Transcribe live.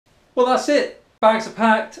Well, that's it. Bags are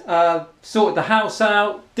packed, sorted the house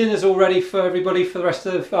out, dinner's all ready for everybody for the rest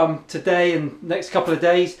of today and next couple of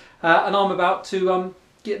days, and I'm about to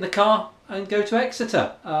get in the car and go to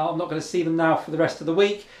Exeter. I'm not going to see them now for the rest of the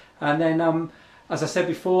week, and then as I said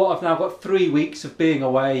before, I've now got 3 weeks of being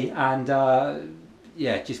away and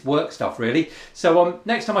yeah, just work stuff really. So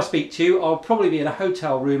next time I speak to you, I'll probably be in a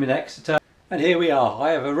hotel room in Exeter. And here we are.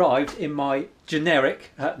 I have arrived in my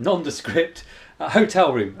generic, nondescript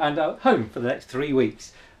hotel room and home for the next 3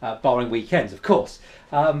 weeks, barring weekends, of course.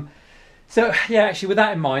 So yeah, actually, with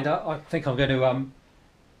that in mind, I think I'm going to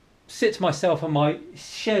sit myself on my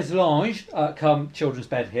chaise lounge, come children's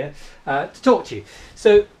bed here, to talk to you.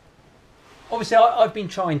 So obviously, I've been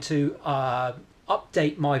trying to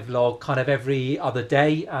update my vlog kind of every other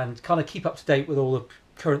day and kind of keep up to date with all the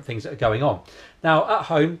current things that are going on. Now at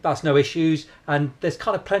home, that's no issues, and there's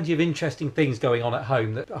kind of plenty of interesting things going on at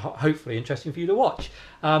home that are hopefully interesting for you to watch.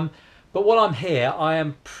 But while I'm here, I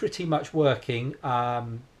am pretty much working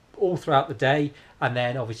all throughout the day, and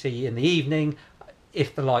then obviously in the evening,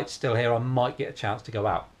 if the light's still here, I might get a chance to go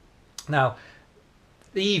out. Now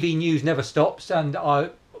the EV news never stops, and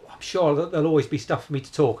I'm sure that there'll always be stuff for me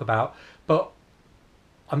to talk about, but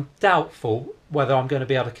I'm doubtful whether I'm going to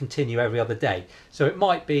be able to continue every other day. So it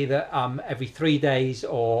might be that every 3 days,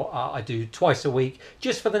 or I do twice a week,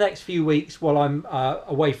 just for the next few weeks while I'm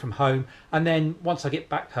away from home. And then once I get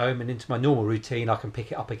back home and into my normal routine, I can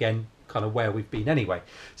pick it up again, kind of where we've been anyway.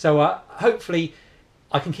 So hopefully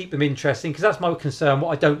I can keep them interesting, because that's my concern.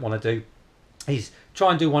 What I don't want to do is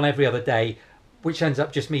try and do one every other day, which ends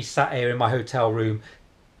up just me sat here in my hotel room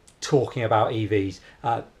talking about EVs.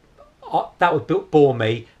 That would bore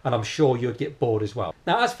me, and I'm sure you'd get bored as well.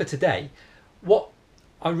 Now, as for today, what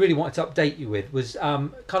I really wanted to update you with was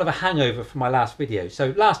kind of a hangover from my last video.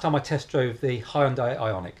 So last time I test drove the Hyundai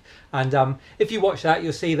Ioniq, and if you watch that,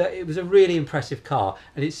 you'll see that it was a really impressive car,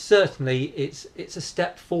 and it's certainly it's a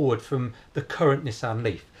step forward from the current Nissan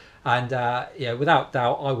Leaf. And yeah, without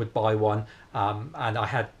doubt, I would buy one. And I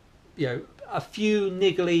had, you know, a few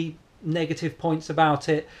niggly negative points about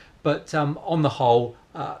it, but on the whole,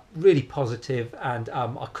 really positive, and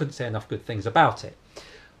I couldn't say enough good things about it.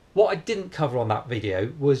 What I didn't cover on that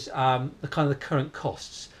video was the kind of the current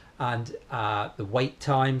costs and the wait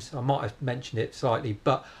times. I might have mentioned it slightly,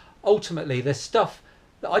 but ultimately there's stuff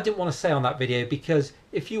that I didn't want to say on that video, because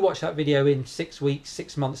if you watch that video in 6 weeks,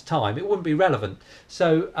 6 months time, it wouldn't be relevant.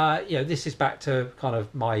 So you know, this is back to kind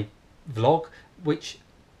of my vlog, which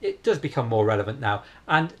it does become more relevant now,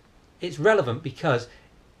 and it's relevant because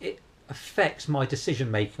it affects my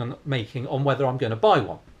decision making on whether I'm going to buy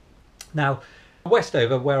one. Now,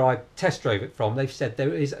 Westover, where I test drove it from, they've said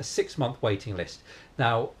there is a 6-month waiting list.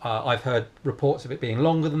 Now, I've heard reports of it being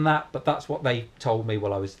longer than that, but that's what they told me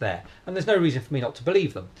while I was there, and there's no reason for me not to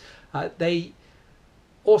believe them. They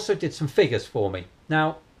also did some figures for me.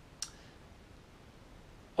 Now,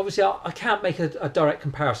 obviously, I can't make a direct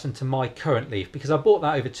comparison to my current Leaf, because I bought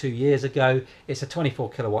that over 2 years ago. It's a 24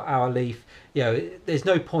 kilowatt hour Leaf. You know, there's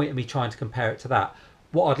no point in me trying to compare it to that.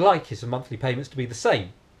 What I'd like is the monthly payments to be the same.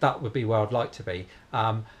 That would be where I'd like to be.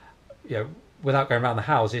 You know, without going around the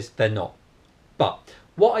houses, they're not. But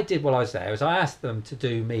what I did while I was there is I asked them to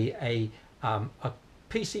do me a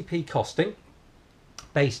PCP costing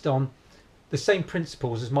based on the same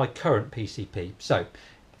principles as my current PCP. So,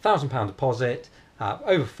 £1,000 deposit,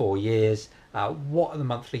 over 4 years, what are the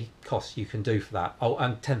monthly costs you can do for that? Oh,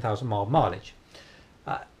 and 10,000 mile mileage.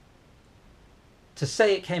 To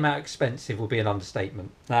say it came out expensive would be an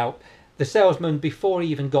understatement. Now, the salesman, before he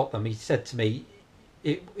even got them, he said to me,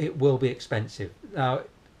 it will be expensive. Now,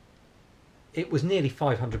 it was nearly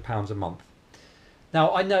 £500 a month.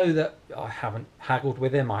 Now, I know that I haven't haggled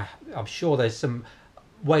with him. I'm sure there's some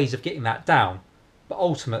ways of getting that down, but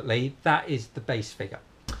ultimately, that is the base figure.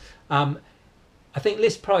 I think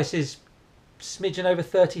list price is smidgen over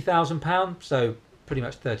 £30,000, so pretty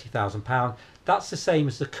much £30,000. That's the same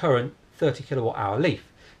as the current 30 kilowatt hour Leaf.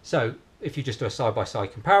 So if you just do a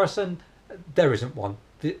side-by-side comparison, there isn't one.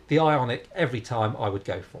 The Ioniq, every time, I would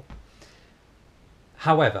go for.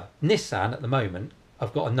 However, Nissan at the moment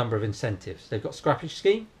have got a number of incentives. They've got scrappage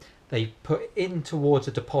scheme. They put in towards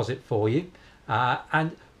a deposit for you.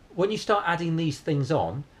 And when you start adding these things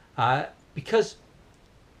on, because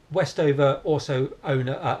Westover also own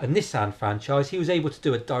a Nissan franchise, he was able to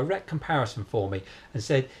do a direct comparison for me and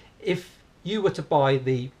said, if you were to buy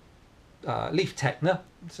the Leaf Tekna,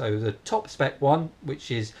 so the top spec one,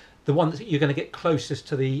 which is the one that you're going to get closest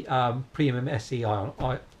to the Premium SE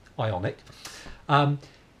Ioniq,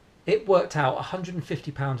 it worked out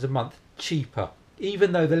 £150 a month cheaper,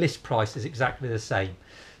 even though the list price is exactly the same.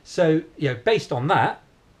 So, you know, based on that,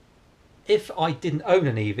 if I didn't own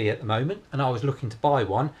an EV at the moment and I was looking to buy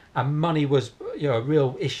one and money was, you know, a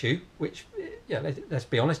real issue, which, yeah, let's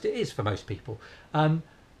be honest, it is for most people.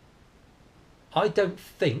 I don't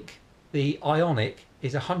think the Ioniq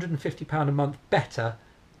is £150 a month better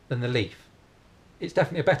than the Leaf. It's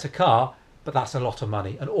definitely a better car, but that's a lot of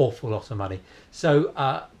money, an awful lot of money.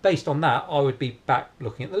 So based on that, I would be back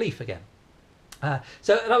looking at the Leaf again.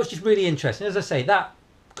 So that was just really interesting. As I say, that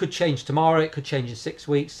could change tomorrow. It could change in 6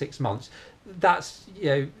 weeks, 6 months. That's, you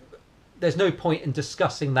know, there's no point in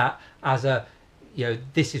discussing that as a, you know,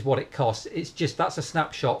 this is what it costs. It's just, that's a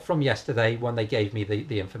snapshot from yesterday when they gave me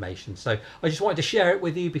the information. So I just wanted to share it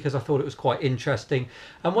with you because I thought it was quite interesting.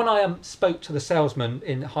 And when I spoke to the salesman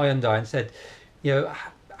in Hyundai and said, you know,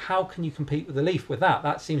 how can you compete with the Leaf with that?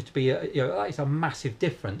 That seems to be, you know, that is a massive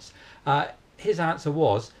difference. His answer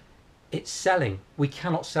was, it's selling. We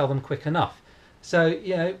cannot sell them quick enough. So,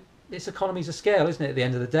 you know, it's economies of scale, isn't it, at the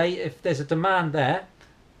end of the day? If there's a demand there,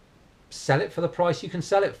 sell it for the price you can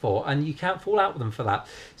sell it for, and you can't fall out with them for that.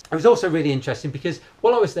 It was also really interesting because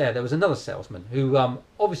while I was there was another salesman who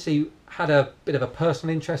obviously had a bit of a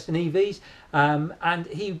personal interest in EVs, and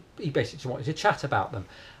he basically just wanted to chat about them.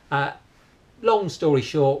 Long story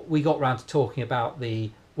short, we got round to talking about the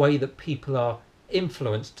way that people are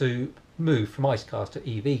influenced to move from ICE cars to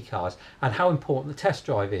EV cars and how important the test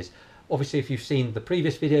drive is. Obviously, if you've seen the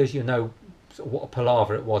previous videos, you know sort of what a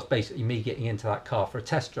palaver it was, basically me getting into that car for a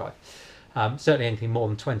test drive. Certainly anything more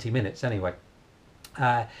than 20 minutes anyway.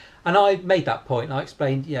 And I made that point and I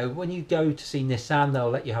explained, you know, when you go to see Nissan,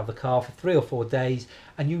 they'll let you have the car for 3 or 4 days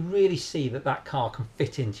and you really see that that car can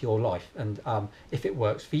fit into your life and if it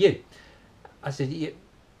works for you. I said,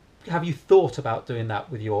 have you thought about doing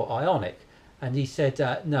that with your Ioniq? And he said,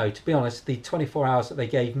 no, to be honest, the 24 hours that they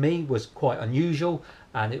gave me was quite unusual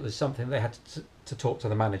and it was something they had to talk to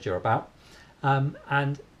the manager about.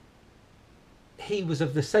 And he was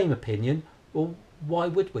of the same opinion. Well, why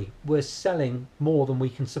would we? We're selling more than we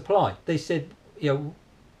can supply. They said, you know,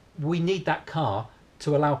 we need that car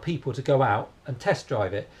to allow people to go out and test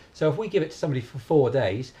drive it. So if we give it to somebody for 4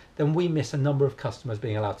 days, then we miss a number of customers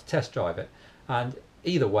being allowed to test drive it. And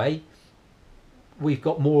either way, we've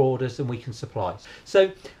got more orders than we can supply.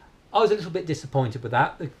 So I was a little bit disappointed with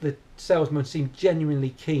that. The salesman seemed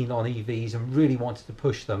genuinely keen on EVs and really wanted to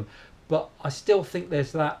push them, but I still think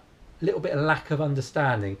there's that little bit of lack of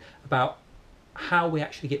understanding about how we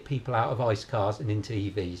actually get people out of ICE cars and into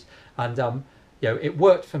EVs. And you know, it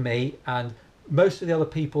worked for me, and most of the other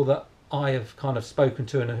people that I have kind of spoken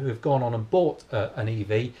to and who have gone on and bought an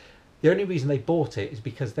EV, the only reason they bought it is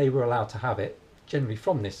because they were allowed to have it, generally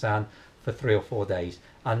from Nissan, for 3 or 4 days,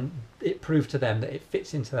 and it proved to them that it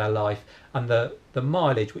fits into their life. And the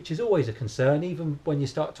mileage, which is always a concern, even when you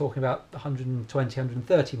start talking about 120,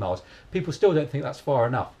 130 miles, people still don't think that's far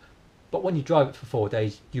enough. But when you drive it for 4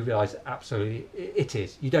 days, you realise absolutely it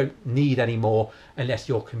is. You don't need any more unless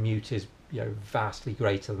your commute is, you know, vastly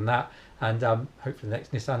greater than that. And hopefully the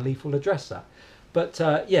next Nissan Leaf will address that. But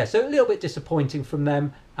yeah, so a little bit disappointing from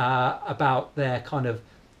them about their kind of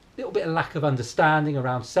little bit of lack of understanding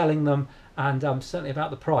around selling them, and certainly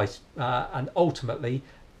about the price. And ultimately,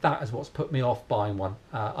 that is what's put me off buying one.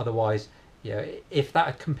 Otherwise, you know, if that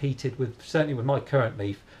had competed with, certainly with my current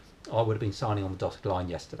Leaf, I would have been signing on the dotted line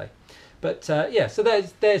yesterday. But yeah, so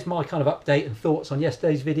there's my kind of update and thoughts on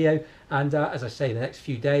yesterday's video. And as I say, the next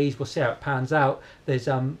few days, we'll see how it pans out. There's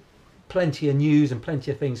plenty of news and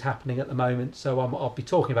plenty of things happening at the moment, so I'll be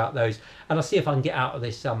talking about those, and I'll see if I can get out of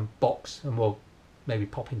this box, and we'll maybe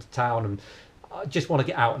pop into town. And I just want to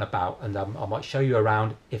get out and about, and I might show you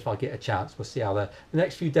around if I get a chance. We'll see how the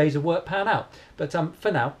next few days of work pan out. But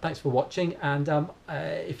for now, thanks for watching, and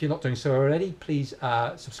if you're not doing so already, please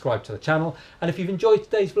subscribe to the channel, and if you've enjoyed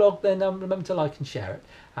today's vlog, then remember to like and share it,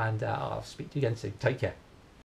 and I'll speak to you again soon. Take care.